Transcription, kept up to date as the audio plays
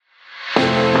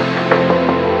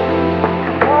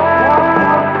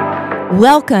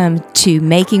Welcome to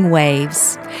Making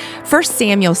Waves. 1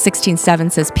 Samuel 16:7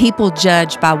 says, "People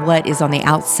judge by what is on the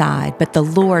outside, but the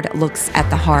Lord looks at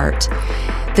the heart."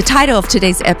 The title of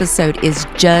today's episode is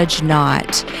Judge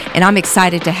Not, and I'm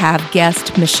excited to have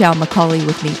guest Machelle McCauley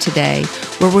with me today,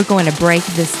 where we're going to break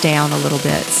this down a little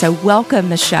bit. So welcome,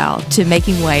 Machelle, to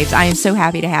Making Waves. I am so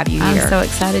happy to have you here. I'm so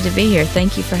excited to be here.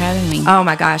 Thank you for having me. Oh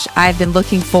my gosh, I've been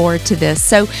looking forward to this.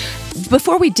 So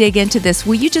before we dig into this,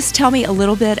 will you just tell me a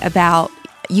little bit about,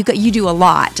 you do a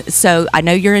lot. So I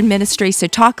know you're in ministry, so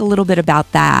talk a little bit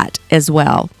about that as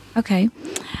well. Okay.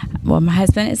 Well, my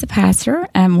husband is a pastor,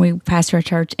 and we pastor a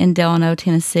church in Delano,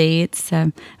 Tennessee. It's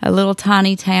a little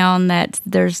tiny town that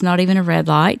there's not even a red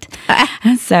light.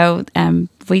 So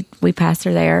we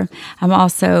pastor there. I'm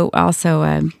also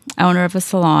owner of a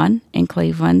salon in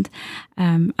Cleveland.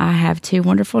 I have 2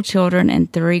 wonderful children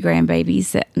and 3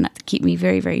 grandbabies that keep me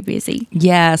very, very busy.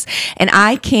 Yes. And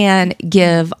I can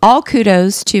give all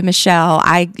kudos to Machelle.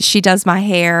 She does my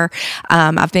hair.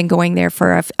 I've been going there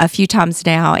for a few times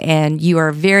now, and you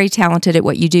are very talented at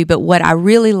what you do. But what I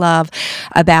really love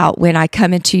about when I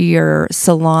come into your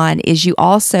salon is you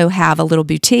also have a little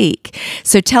boutique.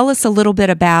 So tell us a little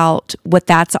bit about what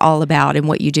that's all about and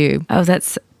what you do. Oh,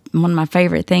 that's one of my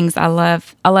favorite things. I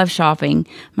love shopping.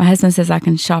 My husband says I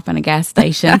can shop in a gas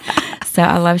station, so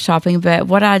I love shopping. But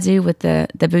what I do with the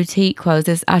boutique clothes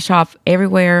is I shop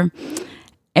everywhere.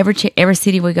 Every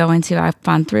city we go into, I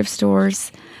find thrift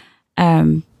stores,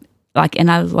 and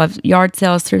I love yard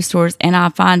sales, thrift stores, and I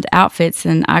find outfits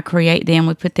and I create them.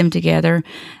 We put them together,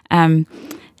 and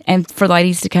for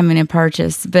ladies to come in and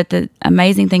purchase. But the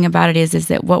amazing thing about it is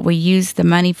that what we use the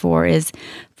money for is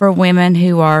for women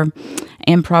who are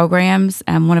in programs.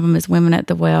 One of them is Women at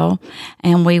the Well,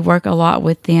 and we work a lot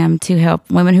with them to help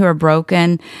women who are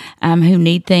broken, who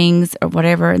need things or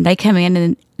whatever. And they come in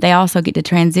and they also get to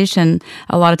transition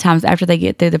a lot of times after they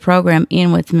get through the program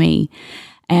in with me.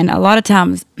 And a lot of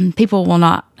times people will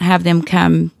not have them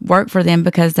come work for them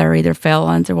because they're either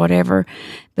felons or whatever,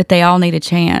 but they all need a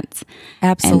chance.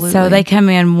 Absolutely. And so they come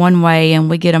in one way and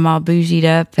we get them all bougied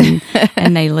up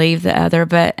and they leave the other.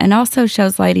 And also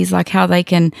shows ladies like how they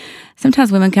can,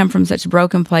 sometimes women come from such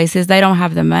broken places, they don't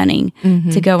have the money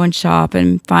to go and shop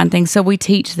and find things. So we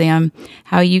teach them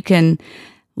how you can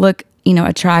look,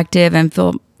 attractive and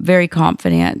feel very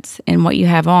confident in what you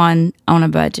have on a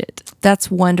budget.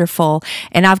 That's wonderful.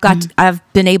 And I've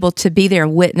been able to be there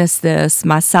and witness this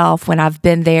myself when I've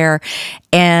been there.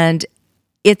 And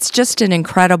it's just an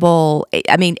incredible,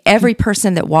 every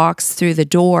person that walks through the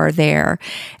door there,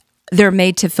 they're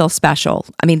made to feel special.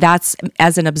 That's,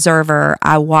 as an observer,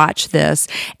 I watch this,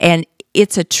 and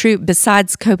it's a true,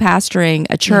 besides co-pastoring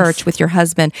a church with your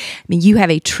husband, you have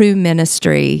a true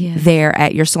ministry there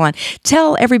at your salon.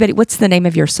 Tell everybody, what's the name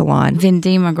of your salon?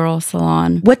 Vindima Girl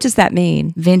Salon. What does that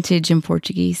mean? Vintage in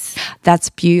Portuguese. That's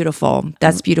beautiful.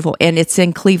 That's beautiful. And it's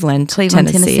in Cleveland,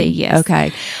 Tennessee. Yes.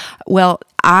 Okay. Well,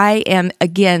 I am,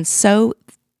 again, so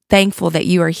thankful that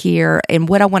you are here. And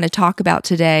what I want to talk about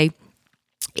today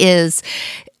is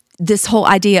this whole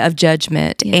idea of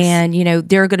judgment. Yes. And,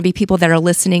 there are going to be people that are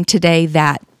listening today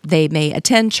that they may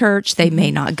attend church, they may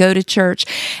not go to church.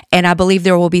 And I believe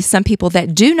there will be some people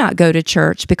that do not go to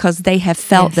church because they have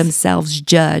felt themselves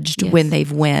judged when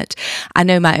they've went. I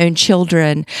know my own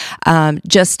children,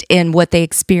 just in what they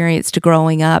experienced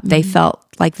growing up, they felt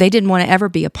like they didn't want to ever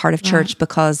be a part of church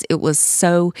because it was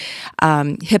so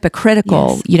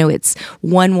hypocritical. It's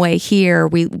one way here.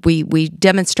 We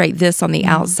demonstrate this on the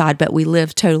outside, but we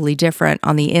live totally different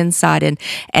on the inside, and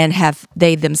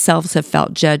they themselves have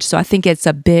felt judged. So I think it's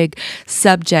a big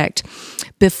subject.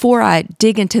 Before I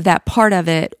dig into that part of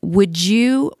it, would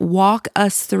you walk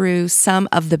us through some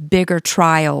of the bigger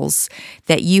trials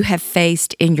that you have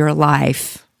faced in your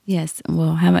life? Yes.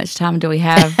 Well, how much time do we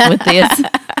have with this?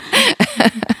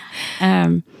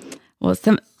 Well,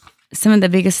 some of the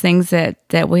biggest things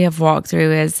that we have walked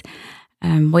through is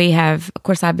of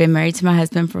course, I've been married to my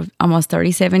husband for almost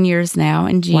 37 years now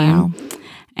in June. Wow.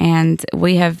 And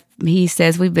he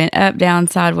says we've been up, down,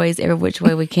 sideways, every which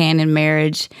way we can in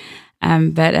marriage.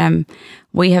 But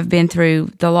we have been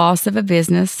through the loss of a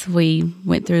business. We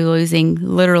went through losing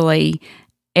literally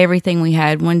everything we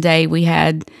had. One day we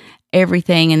had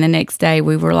everything, and the next day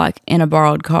we were like in a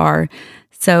borrowed car.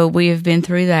 So we have been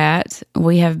through that.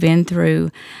 We have been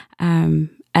through an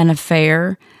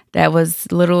affair that was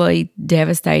literally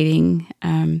devastating.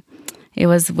 It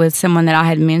was with someone that I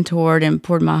had mentored and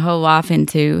poured my whole life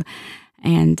into,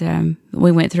 and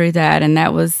we went through that, and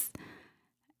that was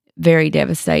very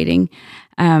devastating.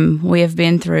 We have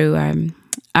been through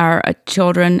our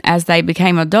children, as they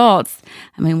became adults,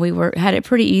 I mean, we had it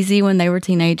pretty easy when they were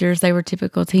teenagers. They were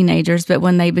typical teenagers, but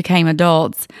when they became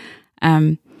adults,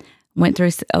 went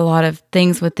through a lot of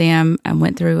things with them. I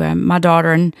went through my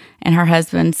daughter and her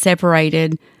husband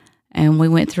separated, and we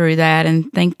went through that.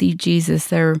 And thank you, Jesus,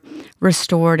 they're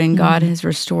restored, and God has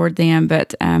restored them.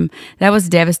 But that was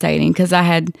devastating because I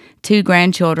had 2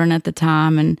 grandchildren at the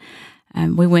time,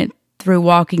 and we went through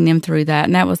walking them through that,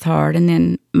 and that was hard. And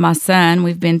then my son,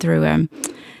 we've been through,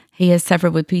 he has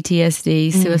suffered with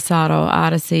PTSD, suicidal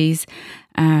odysseys,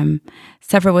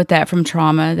 suffered with that from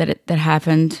trauma that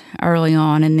happened early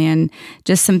on. And then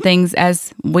just some things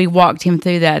as we walked him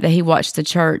through that he watched the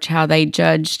church, how they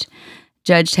judged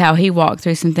how he walked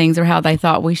through some things or how they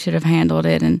thought we should have handled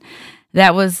it. And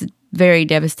that was very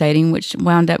devastating, which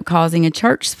wound up causing a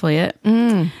church split.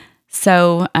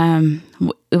 So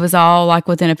it was all like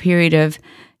within a period of,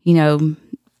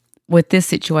 with this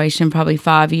situation, probably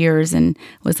 5 years, and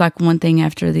it was like one thing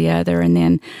after the other. And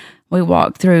then we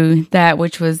walked through that,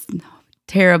 which was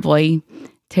terribly,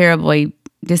 terribly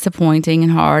disappointing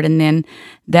and hard. And then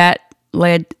that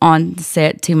led on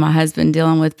set to my husband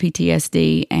dealing with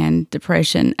PTSD and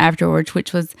depression afterwards,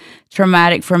 which was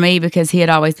traumatic for me because he had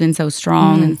always been so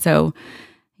strong and so,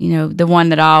 the one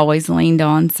that I always leaned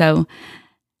on. So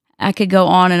I could go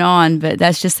on, but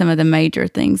that's just some of the major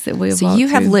things that we've So you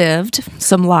have lived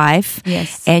some life.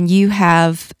 Yes. And you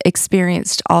have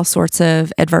experienced all sorts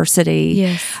of adversity.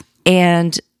 Yes.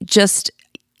 And just,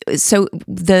 so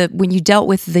when you dealt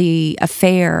with the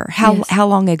affair, how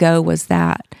long ago was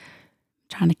that?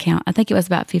 Trying to count. I think it was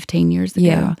about 15 years ago.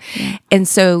 Yeah. And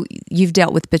so you've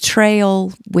dealt with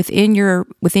betrayal within your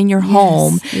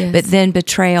home, but then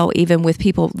betrayal even with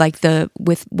people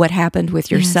with what happened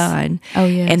with your son. Oh,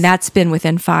 yes. And that's been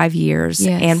within 5 years.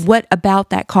 Yes. And what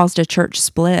about that caused a church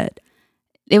split?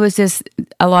 It was just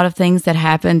a lot of things that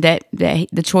happened some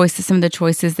of the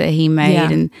choices that he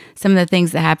made and some of the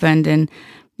things that happened. And,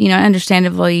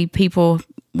 understandably, people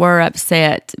were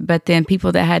upset, but then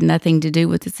people that had nothing to do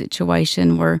with the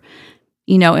situation were,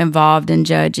 involved in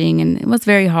judging. And it was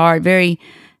very hard, very,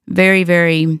 very,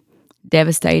 very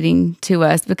devastating to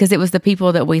us because it was the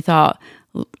people that we thought,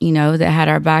 that had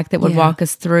our back, that would walk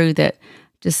us through, that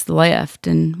just left,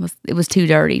 and it was too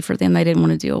dirty for them. They didn't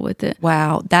want to deal with it.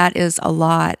 Wow, that is a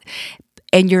lot.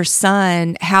 And your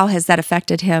son, how has that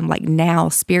affected him like now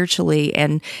spiritually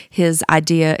and his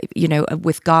idea,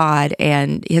 with God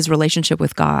and his relationship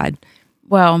with God?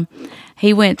 Well,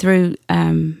 he went through,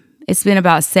 it's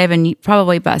been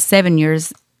probably about 7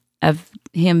 years of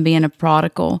him being a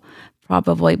prodigal,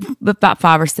 probably, but about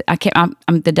 5 or 6,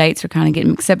 the dates are kind of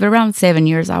getting mixed up, but around 7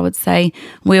 years, I would say.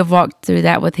 We have walked through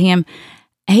that with him.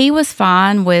 He was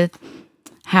fine with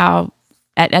how,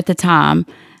 at the time,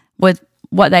 with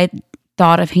what they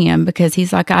thought of him, because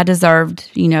he's like, I deserved,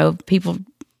 people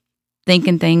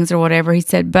thinking things or whatever. He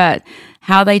said, but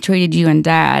how they treated you and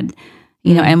Dad,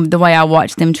 and the way I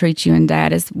watched them treat you and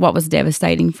Dad is what was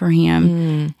devastating for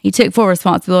him. He took full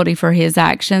responsibility for his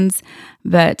actions,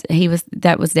 but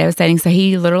that was devastating. So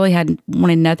he literally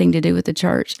wanted nothing to do with the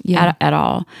church at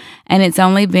all. And it's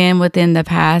only been within the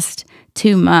past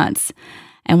 2 months,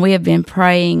 and we have been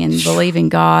praying and believing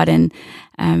God, and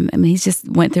he's just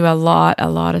went through a lot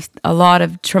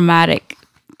of traumatic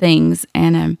things,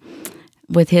 and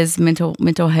with his mental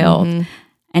health.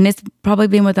 And it's probably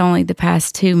been with only the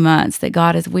past 2 months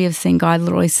that we have seen God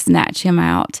literally snatch him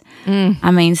out.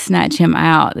 Snatch him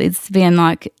out. It's been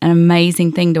like an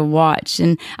amazing thing to watch.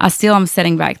 And I'm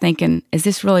sitting back thinking, is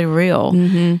this really real?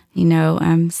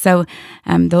 So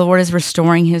the Lord is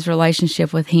restoring his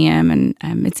relationship with him. And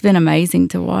it's been amazing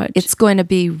to watch. It's going to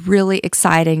be really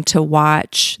exciting to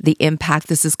watch the impact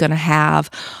this is going to have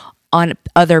on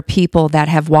other people that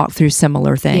have walked through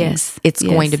similar things. Yes, it's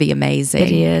going to be amazing.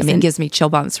 It is. It gives me chill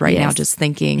bumps now just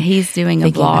thinking. He's doing a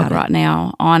blog right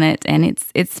now on it, and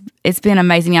it's been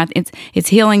amazing. It's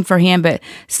healing for him, but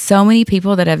so many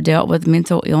people that have dealt with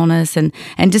mental illness and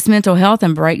just mental health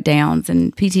and breakdowns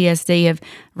and PTSD have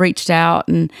reached out,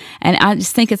 and I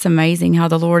just think it's amazing how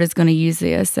the Lord is going to use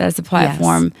this as a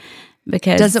platform. Yes.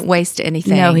 Because doesn't waste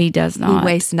anything. No, he does not. He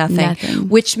wastes nothing.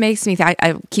 Which makes me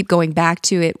I keep going back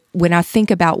to it when I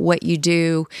think about what you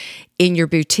do in your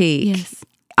boutique. Yes.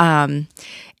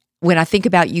 When I think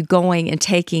about you going and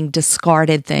taking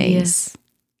discarded things,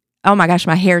 oh my gosh,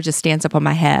 my hair just stands up on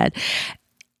my head.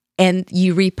 And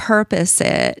you repurpose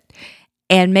it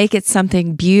and make it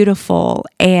something beautiful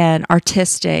and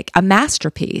artistic, a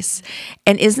masterpiece.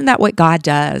 And isn't that what God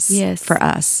does for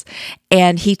us?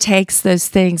 And he takes those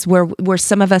things where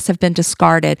some of us have been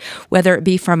discarded, whether it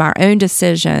be from our own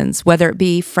decisions, whether it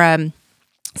be from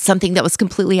something that was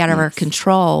completely out of our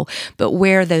control, but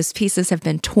where those pieces have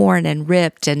been torn and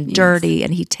ripped and dirty,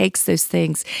 and he takes those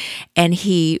things and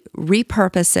he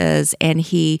repurposes and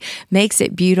he makes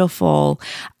it beautiful,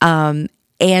 and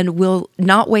will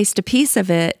not waste a piece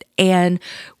of it, and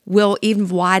will even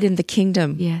widen the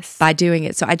kingdom by doing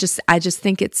it. So I just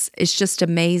think it's just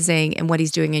amazing, and what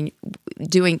he's doing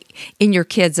in your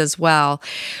kids as well.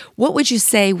 What would you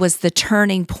say was the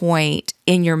turning point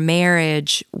in your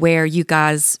marriage where you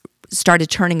guys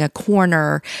started turning a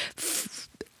corner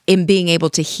in being able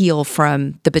to heal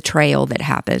from the betrayal that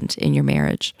happened in your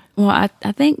marriage? Well,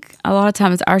 I think a lot of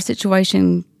times our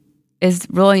situation is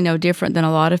really no different than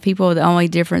a lot of people. The only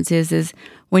difference is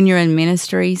when you're in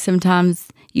ministry, sometimes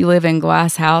you live in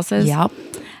glass houses. Yep.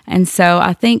 And so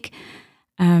I think,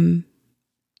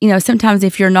 sometimes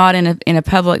if you're not in a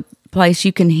public place,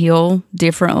 you can heal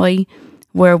differently,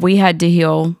 where we had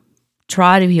to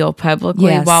try to heal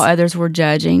publicly while others were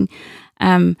judging.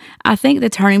 I think the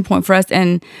turning point for us,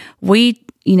 and we,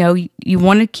 you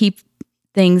want to keep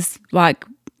things like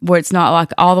where it's not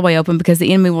like all the way open, because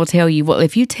the enemy will tell you, well,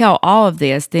 if you tell all of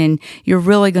this, then you're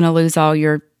really going to lose all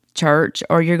your church,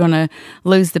 or you're going to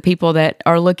lose the people that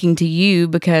are looking to you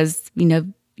because,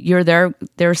 you're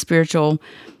their spiritual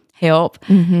help.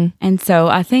 Mm-hmm. And so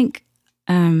I think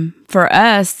for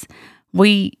us,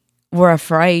 we were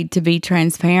afraid to be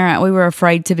transparent. We were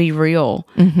afraid to be real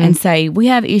and say, we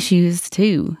have issues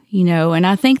too, and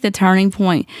I think the turning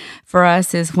point for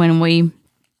us is when we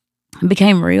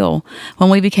became real, when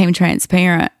we became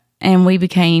transparent, and we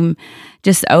became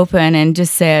just open and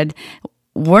just said,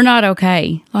 we're not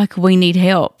okay. Like, we need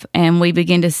help. And we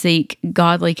begin to seek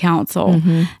godly counsel,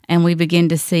 and we begin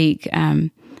to seek,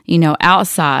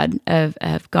 outside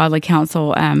of godly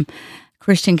counsel,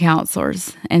 Christian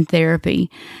counselors and therapy.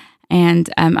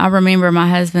 And I remember my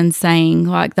husband saying,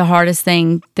 like, the hardest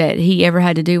thing that he ever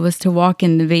had to do was to walk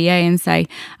in the VA and say,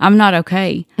 I'm not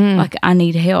okay. Like, I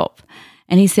need help.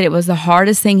 And he said it was the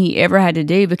hardest thing he ever had to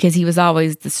do, because he was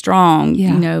always the strong,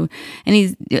 and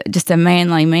he's just a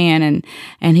manly man.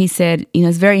 And he said,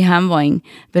 it's very humbling,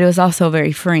 but it was also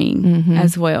very freeing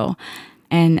as well.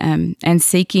 And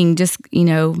seeking just,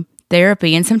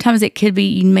 therapy. And sometimes it could be,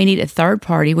 you may need a third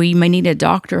party, where you may need a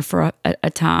doctor for a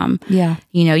time. Yeah.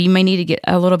 You may need to get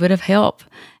a little bit of help,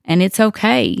 and it's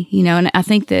okay. And I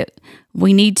think that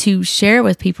we need to share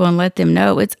with people and let them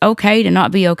know it's okay to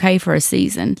not be okay for a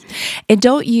season. And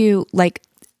don't you, like,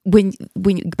 when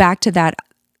back to that,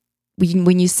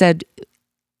 when you said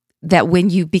that when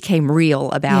you became real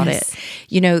about it,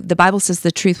 the Bible says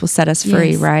the truth will set us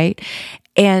free, right?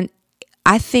 And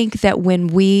I think that when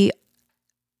we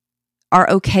are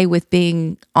okay with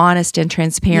being honest and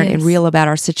transparent and real about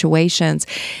our situations,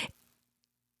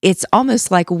 it's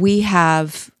almost like we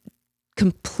have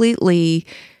completely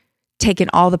taken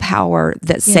all the power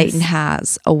that Satan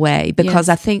has away, because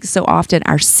I think so often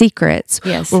our secrets,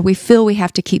 where we feel we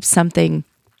have to keep something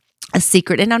a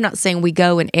secret, and I'm not saying we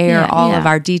go and air all of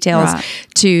our details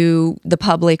to the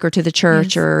public or to the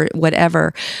church or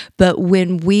whatever, but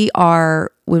when we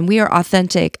are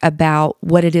authentic about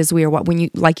what it is we are,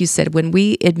 like you said, when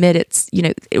we admit it's,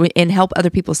 and help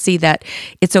other people see that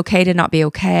it's okay to not be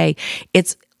okay,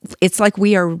 it's like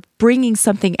we are bringing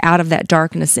something out of that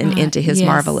darkness and into his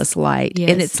marvelous light.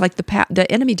 And it's like the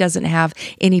enemy doesn't have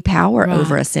any power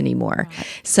over us anymore.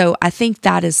 So I think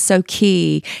that is so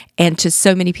key, and to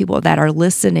so many people that are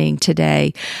listening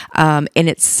today. And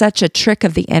it's such a trick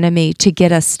of the enemy to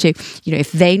get us to,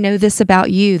 if they know this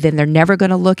about you, then they're never going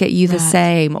to look at you the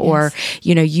same, or,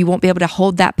 you won't be able to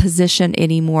hold that position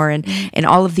anymore, and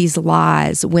all of these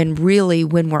lies, when really,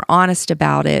 when we're honest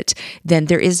about it, then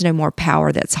there is no more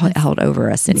power that's held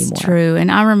over us anymore. True. And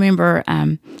I remember,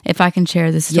 if I can share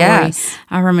this story,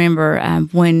 I remember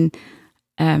when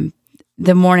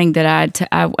the morning that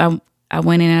I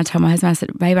went in and I told my husband, I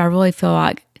said, babe, I really feel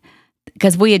like,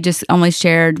 because we had just only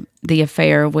shared the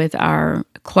affair with our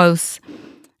close,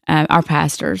 our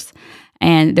pastors,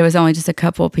 and there was only just a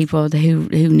couple of people who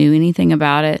knew anything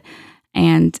about it.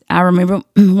 And I remember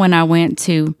when I went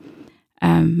to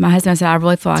my husband, I said, I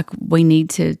really feel like we need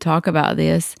to talk about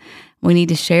this. We need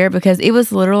to share, because it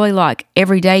was literally like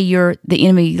every day the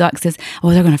enemy like says,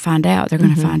 oh, they're going to find out. They're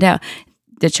going to find out.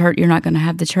 The church, you're not going to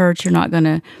have the church. You're not going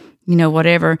to,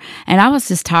 whatever. And I was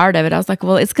just tired of it. I was like,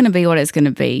 well, it's going to be what it's going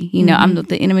to be.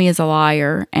 The enemy is a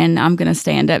liar, and I'm going to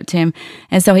stand up to him.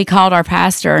 And so he called our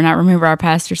pastor, and I remember our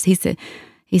pastor,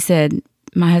 he said,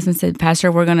 my husband said,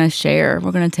 Pastor, we're going to share.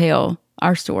 We're going to tell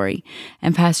our story.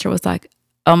 And Pastor was like,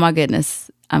 oh my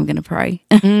goodness, I'm going to pray.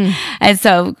 And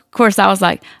so, of course, I was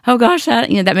like, oh gosh, that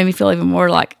made me feel even more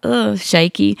like,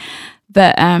 shaky.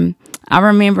 But I I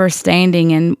remember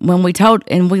standing, and when we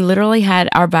literally had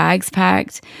our bags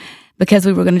packed because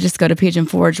we were going to just go to Pigeon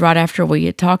Forge right after we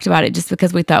had talked about it, just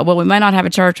because we thought, well, we might not have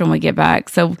a church when we get back.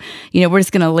 So, we're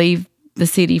just going to leave the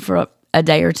city for a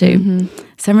day or two. Mm-hmm.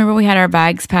 So I remember we had our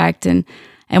bags packed, and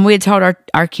we had told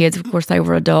our kids, of course, they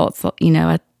were adults,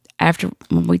 after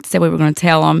we said we were going to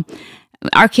tell them.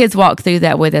 Our kids walked through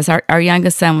that with us. Our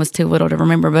youngest son was too little to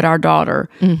remember, but our daughter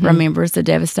remembers the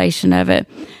devastation of it.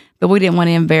 But we didn't want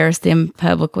to embarrass them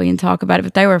publicly and talk about it,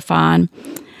 but they were fine.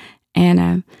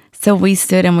 And so we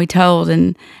stood and we told,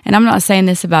 and I'm not saying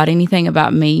this about anything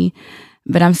about me,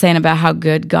 but I'm saying about how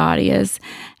good God is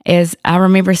I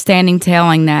remember standing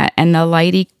telling that, and the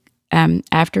lady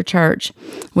after church,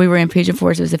 we were in Pigeon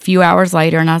Forge. It was a few hours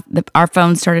later, and our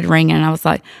phone started ringing, and I was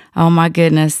like, oh my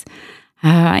goodness.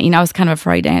 I was kind of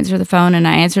afraid to answer the phone, and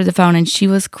I answered the phone, and she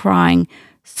was crying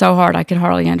so hard I could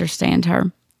hardly understand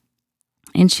her.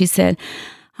 And she said,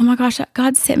 oh my gosh,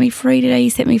 God set me free today. He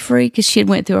set me free, because she had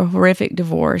went through a horrific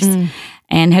divorce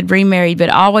and had remarried, but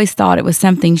always thought it was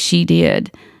something she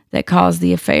did that caused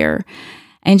the affair.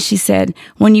 And she said,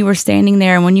 when you were standing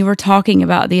there and when you were talking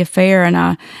about the affair, and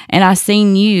I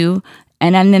seen you,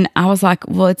 and then I was like,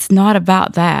 well, it's not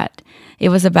about that. It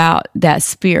was about that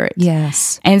spirit.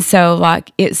 Yes. And so,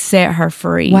 it set her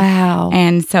free. Wow.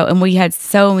 And we had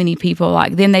so many people,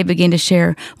 then they began to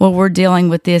share, well, we're dealing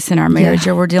with this in our marriage,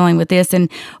 or we're dealing with this.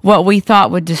 And what we thought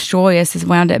would destroy us has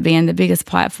wound up being the biggest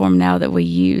platform now that we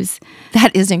use.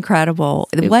 That is incredible.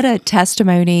 What a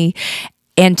testimony.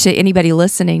 And to anybody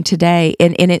listening today,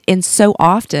 and so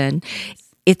often,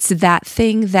 it's that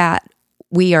thing that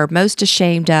we are most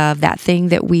ashamed of, that thing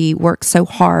that we work so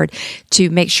hard to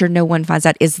make sure no one finds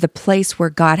out, is the place where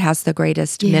God has the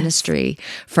greatest ministry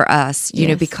for us, you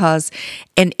know, because,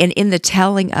 and in the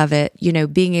telling of it,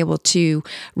 being able to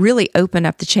really open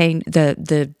up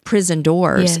the prison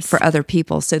doors for other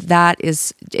people. So that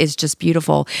is just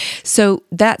beautiful. So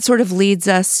that sort of leads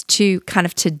us to kind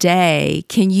of today.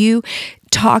 Can you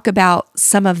talk about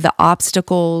some of the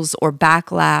obstacles or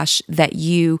backlash that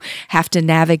you have to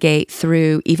navigate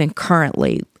through even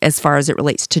currently as far as it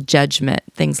relates to judgment,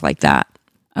 things like that?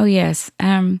 Oh, yes.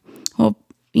 Well,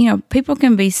 people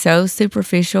can be so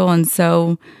superficial, and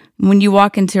so when you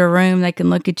walk into a room, they can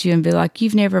look at you and be like,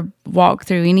 you've never walked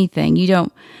through anything. You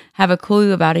don't have a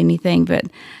clue about anything, but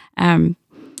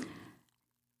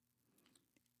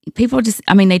people just,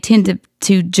 they tend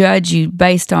to judge you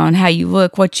based on how you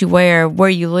look, what you wear, where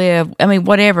you live.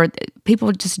 Whatever.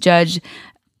 People just judge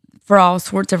for all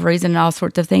sorts of reasons and all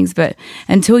sorts of things. But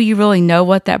until you really know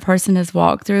what that person has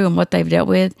walked through and what they've dealt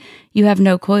with, you have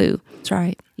no clue. That's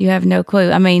right. You have no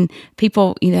clue.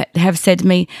 People have said to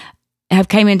me, have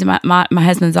came into my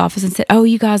husband's office and said, oh,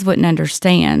 you guys wouldn't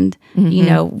understand,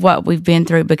 what we've been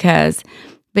through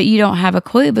but you don't have a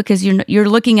clue, because you're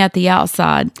looking at the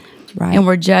outside. Right. And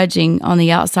we're judging on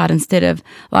the outside instead of,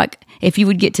 if you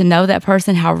would get to know that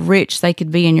person, how rich they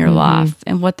could be in your life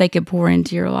and what they could pour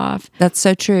into your life. That's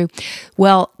so true.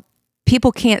 Well,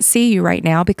 people can't see you right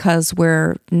now because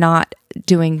we're not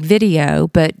doing video,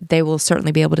 but they will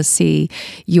certainly be able to see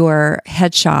your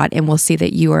headshot, and we'll see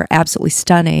that you are absolutely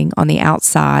stunning on the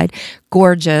outside.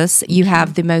 Gorgeous. You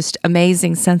have the most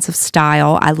amazing sense of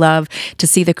style. I love to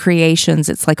see the creations.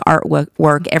 It's like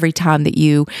artwork every time that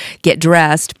you get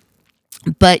dressed.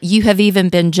 But you have even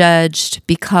been judged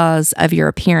because of your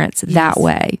appearance that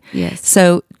way. Yes.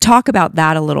 So talk about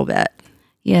that a little bit.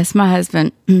 Yes, my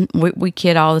husband, we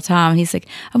kid all the time. He's like,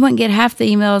 I wouldn't get half the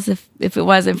emails if it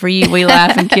wasn't for you. We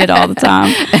laugh and kid all the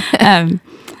time.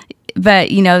 But,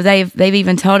 they've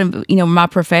even told him, my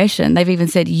profession, they've even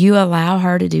said, you allow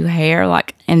her to do hair,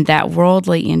 in that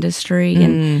worldly industry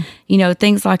and,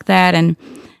 things like that. And,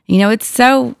 it's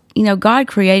so, God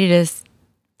created us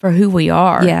for who we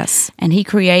are. Yes. And He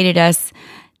created us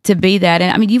to be that.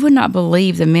 And you would not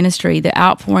believe the ministry, the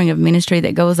outpouring of ministry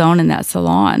that goes on in that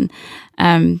salon.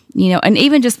 And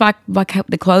even just like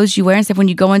the clothes you wear and stuff, when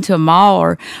you go into a mall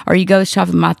or you go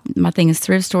shopping, my thing is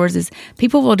thrift stores, is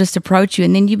people will just approach you,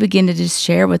 and then you begin to just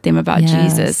share with them about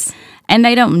Jesus. And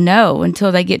they don't know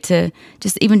until they get to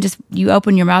just you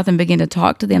open your mouth and begin to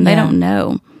talk to them. They don't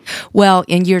know. Well,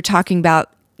 and you're talking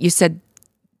about, you said,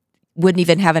 wouldn't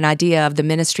even have an idea of the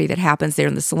ministry that happens there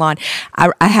in the salon.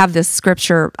 I have this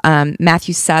scripture,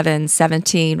 Matthew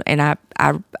 7:17, and I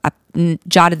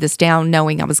jotted this down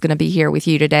knowing I was going to be here with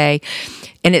you today.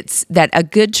 And it's that a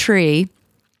good tree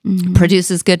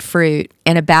produces good fruit,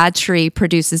 and a bad tree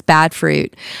produces bad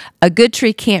fruit. A good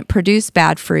tree can't produce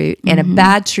bad fruit, and a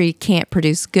bad tree can't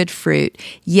produce good fruit.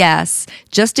 Yes,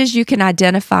 just as you can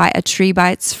identify a tree by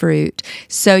its fruit,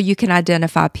 so you can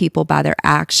identify people by their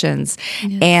actions.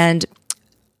 Yes. And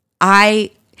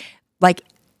I like,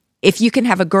 if you can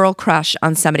have a girl crush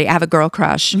on somebody, I have a girl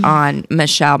crush on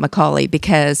Machelle McCauley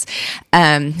because,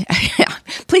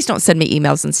 please don't send me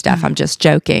emails and stuff. I'm just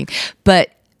joking,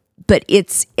 but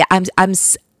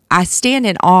I stand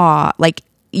in awe. Like,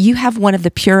 you have one of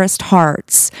the purest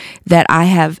hearts that I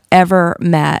have ever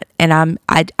met. And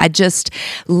I just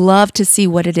love to see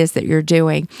what it is that you're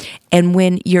doing. And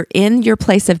when you're in your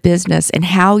place of business and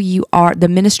how you are, the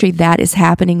ministry that is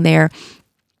happening there.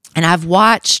 And I've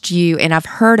watched you and I've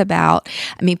heard about,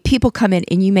 I mean, people come in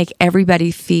and you make everybody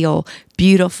feel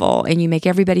beautiful and you make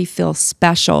everybody feel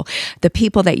special. The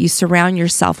people that you surround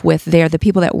yourself with there, the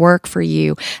people that work for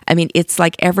you, I mean, it's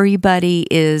like everybody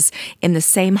is in the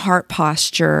same heart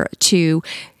posture to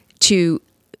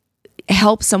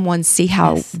help someone see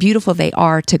how beautiful they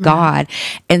are to God.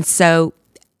 And so,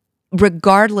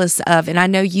 regardless of, and I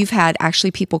know you've had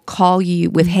actually people call you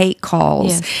with hate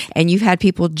calls, and you've had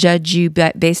people judge you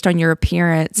based on your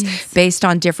appearance, based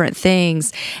on different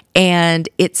things. And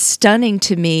it's stunning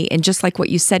to me. And just like what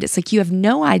you said, it's like you have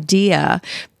no idea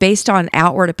based on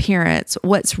outward appearance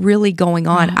what's really going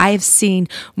on. I have seen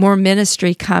more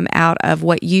ministry come out of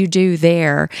what you do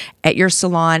there at your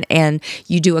salon, and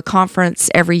you do a conference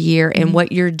every year, and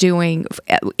what you're doing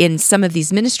in some of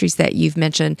these ministries that you've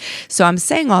mentioned. So I'm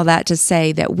saying all that to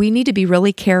say that we need to be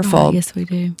really careful yes, we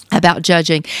do. about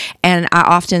judging. And I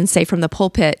often say from the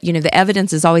pulpit, you know, the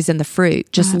evidence is always in the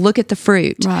fruit. Just look at the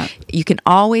fruit. You can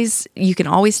always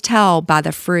tell by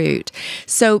the fruit.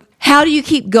 So how do you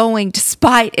keep going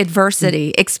despite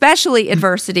adversity, especially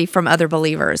adversity from other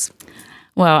believers?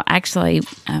 Well, actually,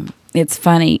 it's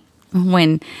funny.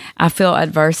 When I feel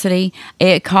adversity,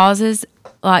 it causes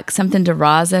like something to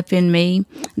rise up in me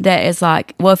that is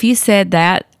like, well, if you said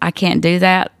that I can't do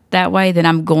that way, then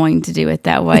I'm going to do it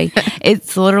that way.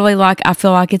 It's literally like, I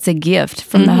feel like it's a gift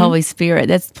from the Holy Spirit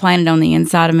that's planted on the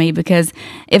inside of me, because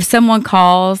if someone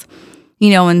calls, you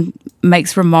know, and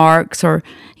makes remarks or,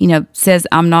 you know, says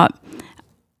would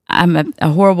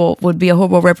be a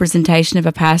horrible representation of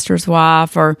a pastor's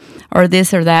wife or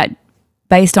this or that,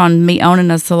 based on me owning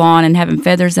a salon and having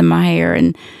feathers in my hair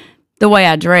and the way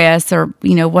I dress, or,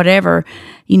 you know, whatever,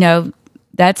 you know,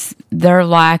 that's their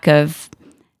lack of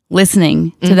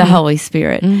listening to the Holy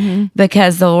Spirit,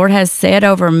 because the Lord has said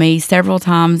over me several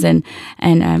times, and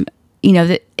you know,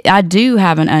 that I do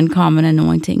have an uncommon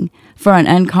anointing for an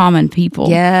uncommon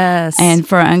people, and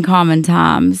for uncommon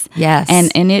times,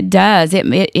 and it does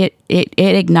it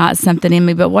ignites something in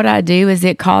me. But what I do is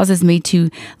it causes me to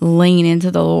lean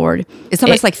into the Lord. It's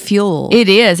almost like fuel. It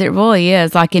is. It really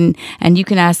is. Like, and you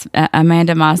can ask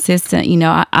Amanda, my assistant. You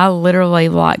know, I literally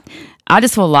like, I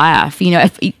just will laugh, you know.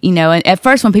 If, you know, and at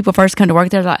first when people first come to work,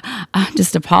 they're like, I'm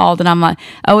just appalled, and I'm like,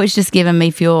 oh, it's just giving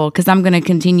me fuel, because I'm going to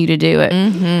continue to do it.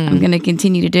 I'm going to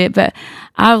continue to do it, but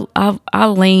I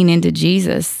lean into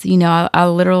Jesus. You know, I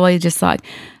literally just like,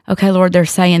 okay, Lord, they're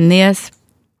saying this.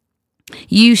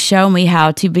 You show me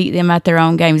how to beat them at their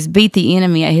own games, beat the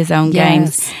enemy at his own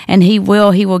games. And he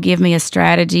will give me a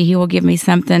strategy. He will give me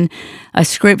something, a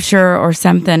scripture or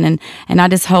something. And I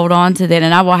just hold on to that,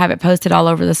 and I will have it posted all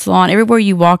over the salon. Everywhere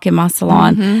you walk in my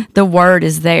salon, the word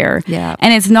is there.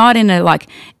 And it's not in a, like,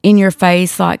 in your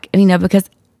face, like, you know, because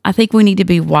I think we need to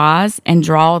be wise and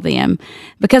draw them,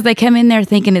 because they come in there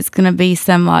thinking it's going to be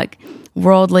some like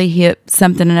worldly hip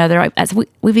something or another. Like,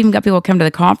 we've even got people come to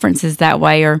the conferences that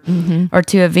way, or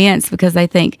to events, because they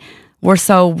think we're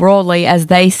so worldly, as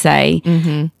they say,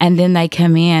 and then they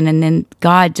come in, and then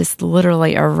God just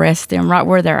literally arrests them right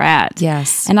where they're at.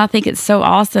 And I think it's so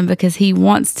awesome, because He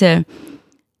doesn't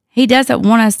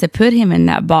want us to put Him in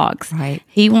that box.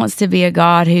 He wants to be a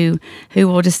God who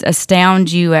will just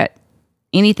astound you at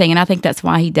anything. And I think that's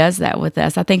why He does that with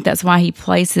us. I think that's why He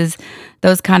places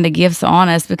those kind of gifts on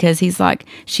us, because He's like,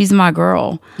 she's my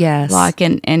girl. Like,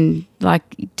 and like,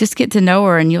 just get to know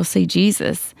her and you'll see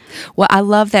Jesus. Well, I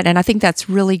love that. And I think that's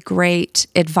really great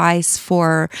advice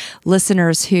for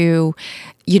listeners who,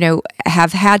 you know,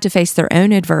 have had to face their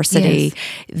own adversity,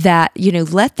 that, you know,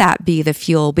 let that be the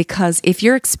fuel. Because if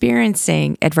you're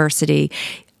experiencing adversity,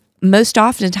 most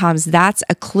oftentimes that's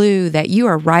a clue that you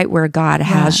are right where God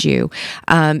has you.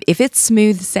 If it's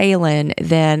smooth sailing,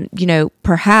 then, you know,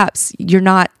 perhaps you're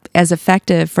not as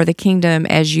effective for the kingdom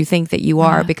as you think that you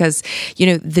are, because, you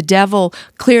know, the devil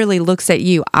clearly looks at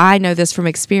you, I know this from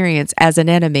experience, as an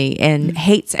enemy, and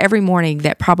hates every morning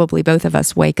that probably both of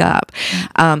us wake up.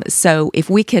 So if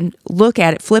we can look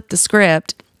at it, flip the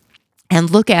script, and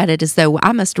look at it as though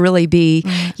I must really be,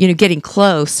 getting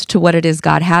close to what it is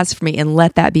God has for me, and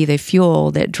let that be the fuel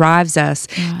that drives us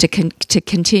to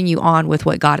continue on with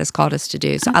what God has called us to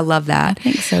do. So I love that. I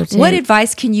think so too. What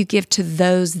advice can you give to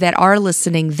those that are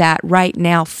listening that right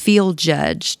now feel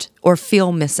judged or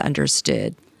feel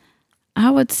misunderstood?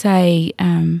 I would say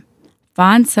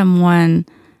find someone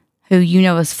who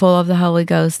is full of the Holy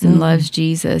Ghost and loves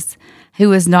Jesus,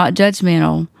 who is not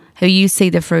judgmental, who you see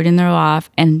the fruit in their life,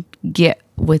 and get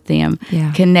with them,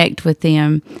 connect with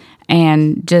them,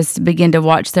 and just begin to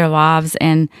watch their lives.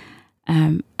 And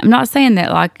I'm not saying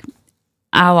that like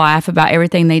I laugh about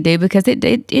everything they do, because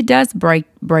it does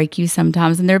break you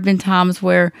sometimes. And there have been times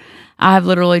where I have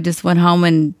literally just went home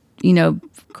and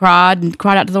cried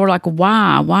out to the Lord, like,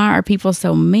 why are people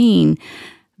so mean?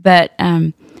 But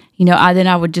I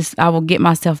will get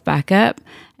myself back up,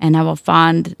 and I will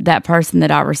find that person that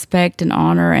I respect and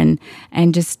honor, and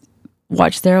just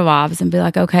watch their lives and be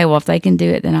like, okay, well, if they can do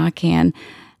it, then I can.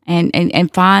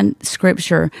 And find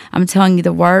scripture. I'm telling you,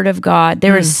 the Word of God,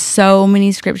 there is so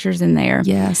many scriptures in there.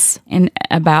 Yes. And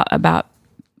about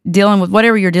dealing with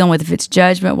whatever you're dealing with, if it's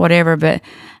judgment, whatever, but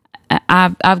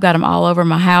I've got them all over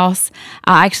my house.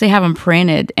 I actually have them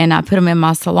printed, and I put them in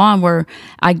my salon where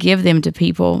I give them to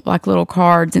people, like little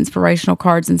cards, inspirational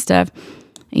cards and stuff,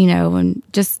 and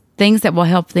just things that will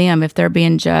help them if they're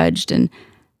being judged. And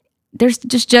there's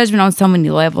just judgment on so many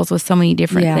levels with so many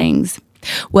different things.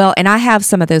 Well, and I have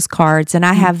some of those cards, and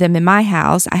I have them in my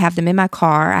house. I have them in my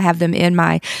car. I have them in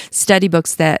my study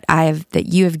books that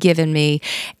you have given me.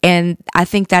 And I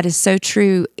think that is so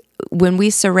true. When we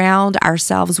surround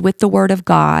ourselves with the Word of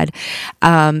God,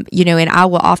 and I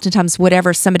will oftentimes,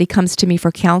 whatever somebody comes to me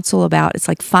for counsel about, it's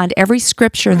like, find every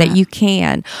scripture that you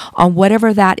can on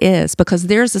whatever that is, because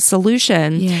there's a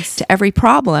solution to every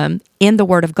problem in the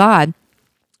Word of God.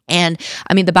 And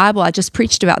I mean, the Bible, I just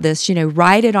preached about this,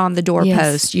 write it on the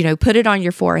doorpost, put it on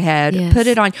your forehead,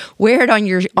 wear it on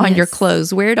your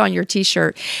clothes, wear it on your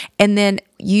t-shirt. And then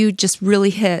you just really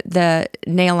hit the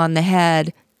nail on the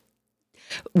head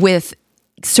with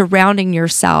surrounding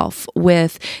yourself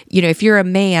with, if you're a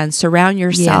man, surround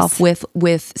yourself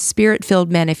with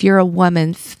spirit-filled men. If you're a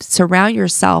woman, surround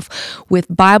yourself with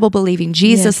Bible-believing,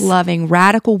 Jesus-loving,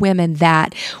 radical women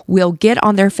that will get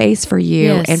on their face for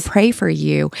you and pray for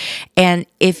you. And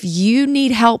if you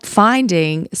need help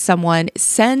finding someone,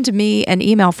 send me an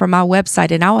email from my website,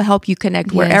 and I will help you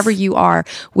connect wherever you are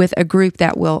with a group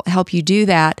that will help you do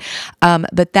that.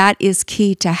 But that is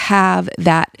key, to have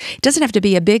that. It doesn't have to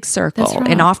be a big circle. That's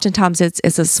right. And oftentimes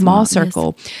it's a small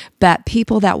circle, but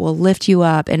people that will lift you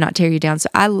up and not tear you down. So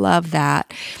I love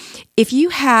that. If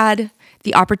you had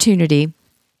the opportunity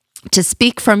to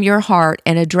speak from your heart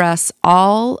and address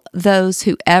all those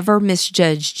who ever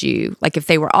misjudged you, like if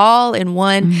they were all in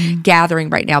one gathering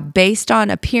right now based on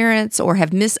appearance or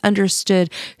have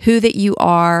misunderstood who that you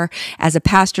are as a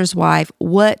pastor's wife,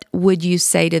 what would you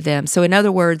say to them? So in other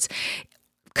words,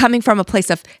 coming from a place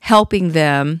of helping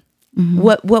them,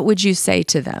 what would you say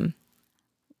to them?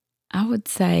 I would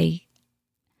say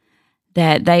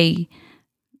that to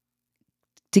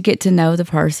get to know the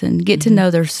person, get to know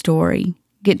their story,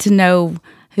 get to know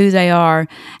who they are.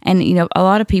 And, a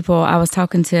lot of people, I was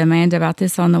talking to Amanda about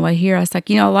this on the way here. I was like,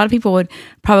 a lot of people would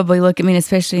probably look at me,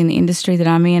 especially in the industry that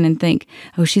I'm in, and think,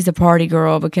 oh, she's a party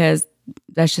girl, because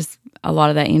that's just a lot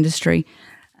of that industry.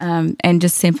 And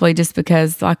just simply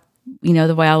because, like,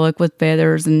 the way I look with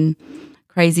feathers and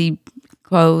crazy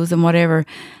clothes and whatever.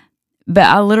 But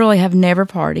I literally have never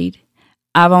partied.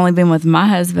 I've only been with my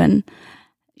husband,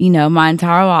 my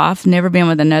entire life, never been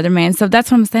with another man. So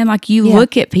that's what I'm saying. Like, you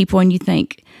look at people and you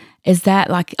think, is that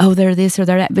like, oh, they're this or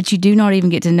they're that? But you do not even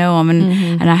get to know them.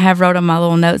 And I have wrote on my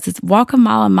little notes, it's walk a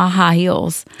mile in my high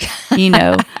heels,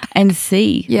 and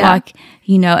see. Like,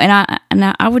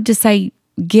 and I would just say,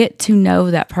 get to know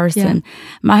that person.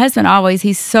 My husband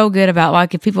he's so good about,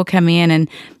 like, if people come in and,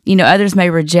 others may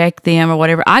reject them or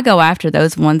whatever, I go after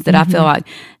those ones that I feel like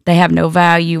they have no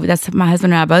value. That's what my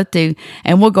husband and I both do.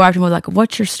 And we'll go after them with, like,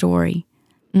 what's your story?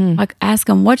 Like, ask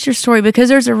them, what's your story? Because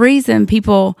there's a reason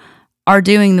people are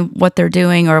doing what they're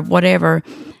doing or whatever,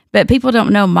 but people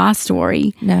don't know my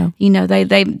story. No.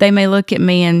 They may look at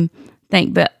me and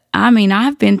think, but I mean,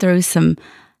 I've been through some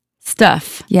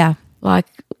stuff. Yeah. Like,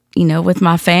 with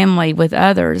my family, with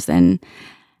others. And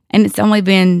it's only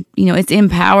been, it's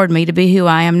empowered me to be who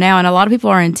I am now. And a lot of people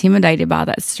are intimidated by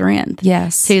that strength.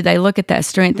 Yes. Too. They look at that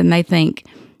strength and they think,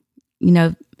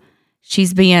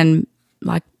 she's being,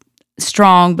 like,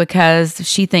 strong because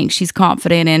she thinks she's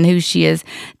confident in who she is.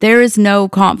 There is no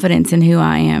confidence in who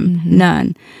I am.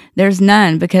 None. There's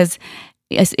none, because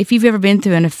if you've ever been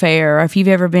through an affair, or if you've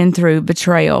ever been through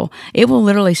betrayal, it will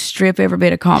literally strip every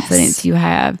bit of confidence you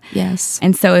have. Yes.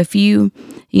 And so if you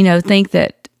think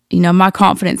that, my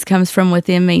confidence comes from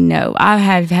within me, no, I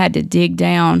have had to dig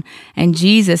down, and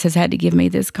Jesus has had to give me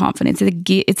this confidence.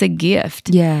 It's a gift.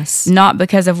 Yes. Not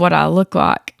because of what I look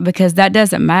like, because that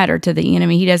doesn't matter to the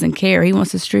enemy. He doesn't care. He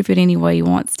wants to strip it any way he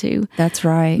wants to. That's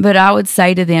right. But I would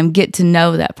say to them, get to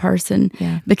know that person,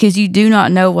 because you do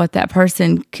not know what that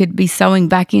person could be sowing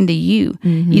back into you.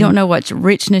 You don't know what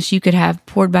richness you could have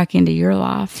poured back into your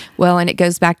life. Well, and it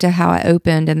goes back to how I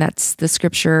opened, and that's the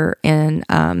scripture in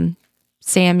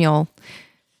Samuel.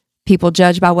 People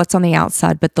judge by what's on the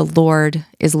outside, but the Lord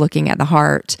is looking at the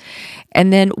heart.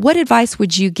 And then what advice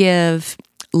would you give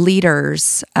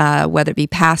leaders, whether it be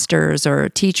pastors or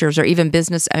teachers or even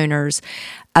business owners,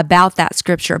 about that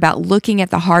scripture, about looking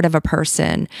at the heart of a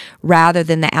person rather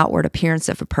than the outward appearance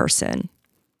of a person?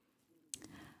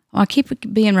 Well, I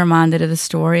keep being reminded of the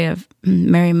story of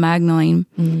Mary Magdalene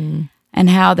and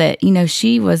how that,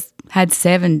 she had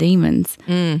 7 demons.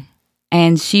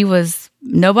 And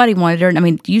nobody wanted her. I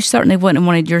mean, you certainly wouldn't have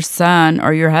wanted your son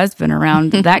or your husband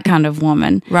around that kind of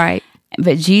woman. Right.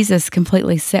 But Jesus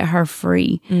completely set her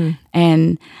free.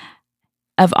 And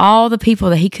of all the people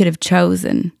that he could have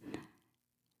chosen,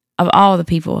 of all the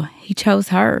people, he chose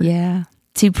her. Yeah.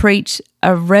 To preach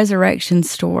a resurrection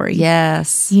story.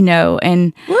 Yes.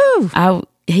 And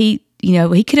he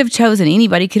could have chosen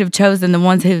anybody. He could have chosen the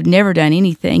ones who've never done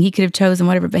anything. He could have chosen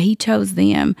whatever, but he chose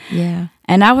them. Yeah.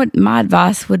 And my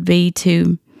advice would be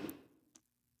to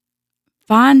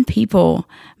find people,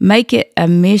 make it a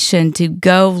mission to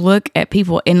go look at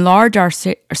people, enlarge our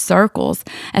circles,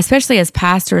 especially as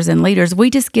pastors and leaders. We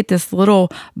just get this little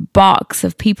box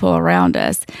of people around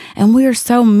us, and we are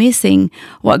so missing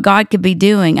what God could be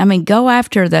doing. I mean, go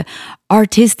after the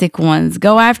artistic ones,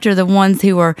 go after the ones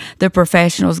who are the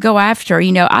professionals, go after,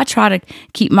 I try to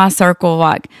keep my circle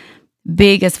like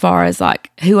big as far as like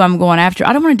who I'm going after.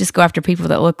 I don't want to just go after people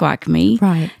that look like me.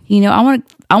 Right.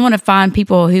 I want to find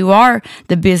people who are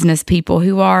the business people,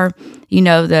 who are,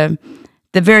 the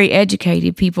very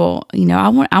educated people. I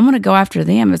want to go after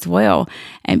them as well.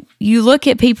 And you look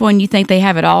at people and you think they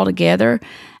have it all together,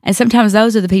 and sometimes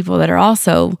those are the people that are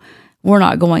also we're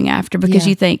not going after, because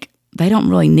you think they don't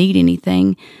really need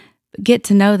anything. Get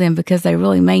to know them, because they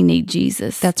really may need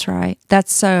Jesus. That's right.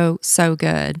 That's so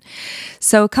good.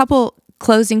 So a couple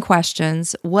closing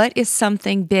questions. What is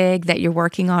something big that you're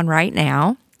working on right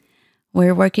now?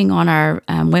 We're working on our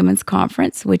women's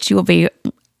conference, which you will be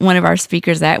one of our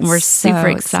speakers at, and we're super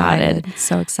excited.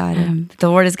 So excited. The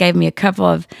Lord has gave me a couple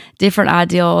of different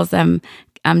ideals. I'm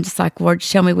just like, Lord,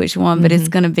 show me which one, but it's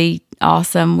going to be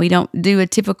awesome. We don't do a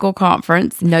typical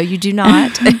conference. No, you do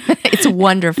not. It's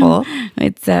wonderful.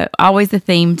 It's always a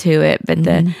theme to it, but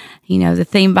the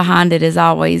theme behind it is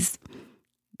always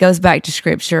goes back to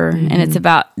Scripture, and it's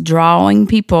about drawing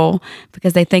people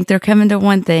because they think they're coming to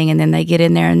one thing, and then they get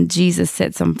in there and Jesus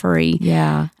sets them free.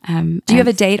 Yeah. Do you have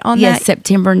a date on that? Yes,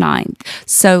 September 9th.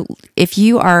 So if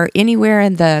you are anywhere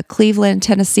in the Cleveland,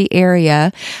 Tennessee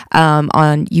area,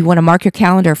 you want to mark your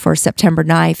calendar for September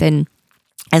 9th, and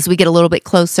as we get a little bit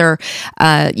closer,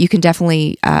 you can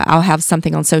definitely, I'll have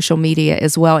something on social media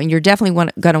as well. And you're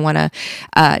definitely going to want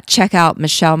to check out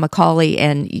Machelle McCauley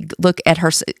and look at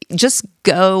her. Just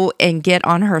go and get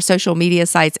on her social media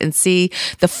sites and see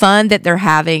the fun that they're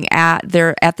having at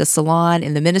the salon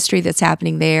and the ministry that's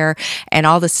happening there, and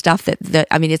all the stuff that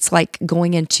I mean, it's like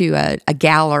going into a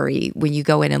gallery when you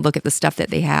go in and look at the stuff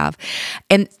that they have.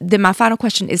 And then my final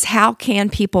question is, how can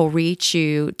people reach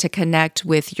you to connect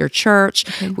with your church,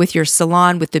 with your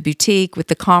salon, with the boutique, with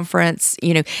the conference,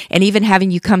 and even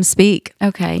having you come speak?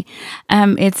 Okay.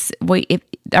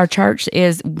 Our church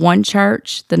is One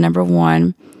Church, the number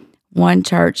one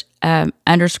church,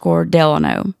 _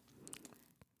 Delano.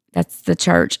 That's the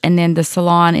church. And then the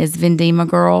salon is Vendima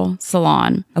Girl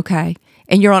Salon. Okay.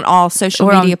 And you're on all social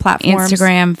media platforms?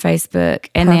 Instagram, Facebook.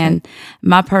 And then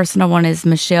my personal one is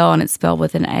Machelle, and it's spelled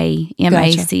with an A,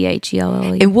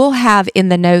 Machelle. And we'll have in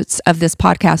the notes of this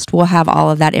podcast, we'll have all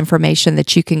of that information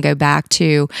that you can go back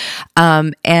to.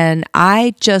 And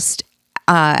I just,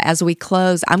 as we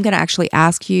close, I'm going to actually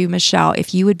ask you, Machelle,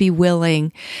 if you would be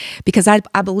willing, because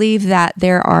I believe that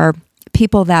there are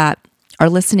people that are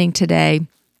listening today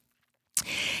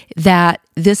that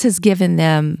this has given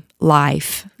them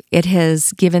life. It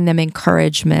has given them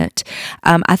encouragement.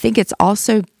 I think it's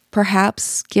also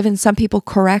perhaps given some people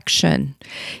correction.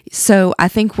 So I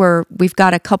think we've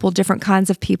got a couple different kinds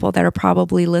of people that are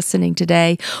probably listening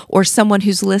today, or someone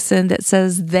who's listened that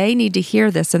says they need to hear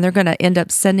this and they're going to end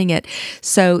up sending it.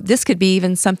 So this could be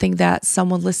even something that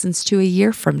someone listens to a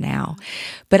year from now.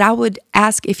 But I would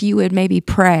ask if you would maybe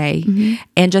pray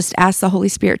and just ask the Holy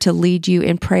Spirit to lead you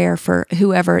in prayer for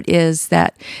whoever it is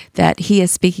that He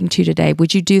is speaking to today.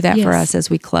 Would you do that for us as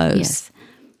we close? Yes.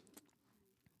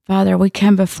 Father, we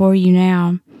come before you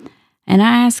now, and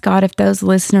I ask, God, if those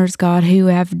listeners, God, who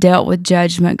have dealt with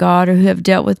judgment, God, or who have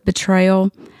dealt with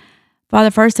betrayal,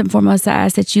 Father, first and foremost, I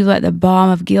ask that you let the balm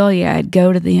of Gilead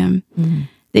go to them,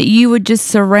 that you would just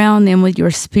surround them with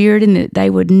your spirit, and that they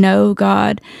would know,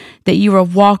 God, that you are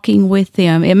walking with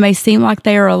them. It may seem like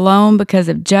they are alone because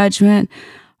of judgment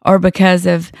or because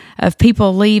of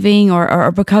people leaving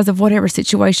or because of whatever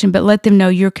situation, but let them know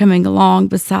you're coming along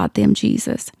beside them,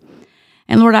 Jesus.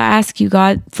 And Lord, I ask you,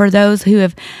 God, for those who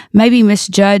have maybe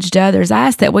misjudged others, I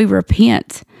ask that we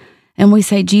repent and we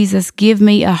say, Jesus, give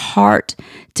me a heart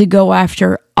to go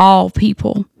after all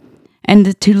people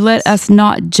and to let us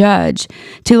not judge,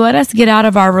 to let us get out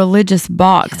of our religious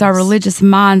box, our religious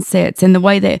mindsets and the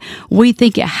way that we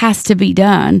think it has to be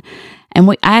done. And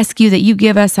we ask you that you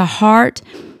give us a heart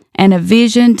and a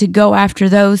vision to go after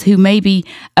those who maybe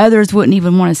others wouldn't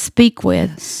even want to speak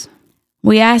with. Yes.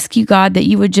 We ask you, God, that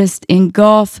you would just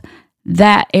engulf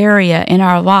that area in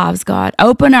our lives, God.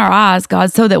 Open our eyes,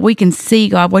 God, so that we can see,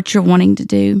 God, what you're wanting to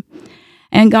do.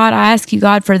 And God, I ask you,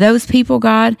 God, for those people,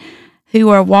 God, who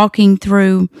are walking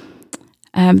through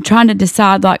trying to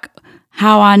decide, like,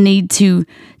 how I need to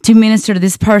minister to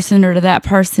this person or to that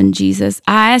person, Jesus.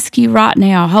 I ask you right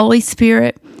now, Holy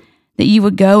Spirit, that you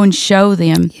would go and show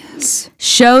them. Yes.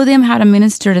 Show them how to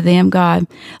minister to them, God.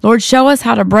 Lord, show us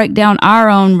how to break down our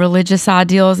own religious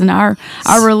ideals and our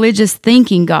religious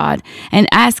thinking, God. And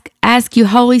ask you,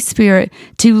 Holy Spirit,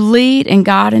 to lead and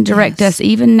guide and direct us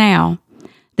even now,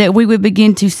 that we would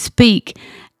begin to speak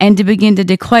and to begin to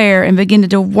declare and begin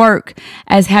to work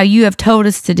as how you have told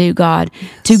us to do, God,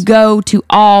 to go to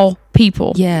all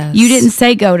people. Yes. You didn't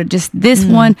say go to just this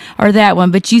one or that one,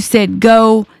 but you said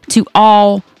go to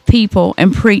all people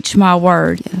and preach my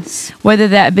word. Yes. Whether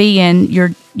that be in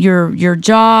your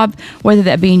job, whether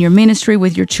that be in your ministry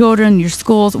with your children, your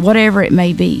schools, whatever it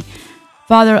may be.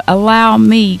 Father, allow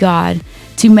me, God,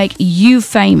 to make you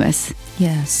famous.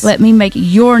 Yes. Let me make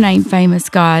your name famous,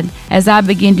 God, as I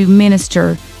begin to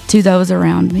minister to those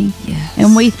around me. Yes.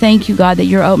 And we thank you, God, that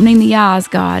you're opening the eyes,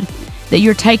 God, that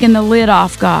you're taking the lid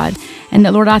off, God, and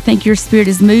that, Lord, I think your Spirit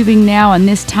is moving now in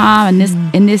this time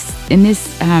and in this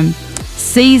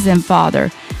season,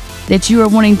 Father, that you are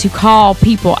wanting to call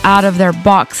people out of their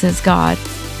boxes, God,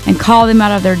 and call them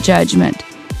out of their judgment.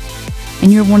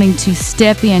 And you're wanting to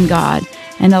step in, God,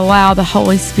 and allow the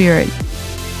Holy Spirit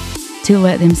to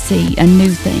let them see a new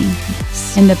thing.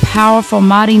 Yes. In the powerful,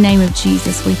 mighty name of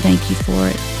Jesus, we thank you for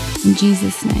it. In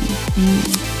Jesus' name,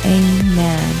 amen.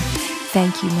 Amen.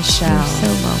 Thank you, Michelle. You're so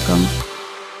welcome.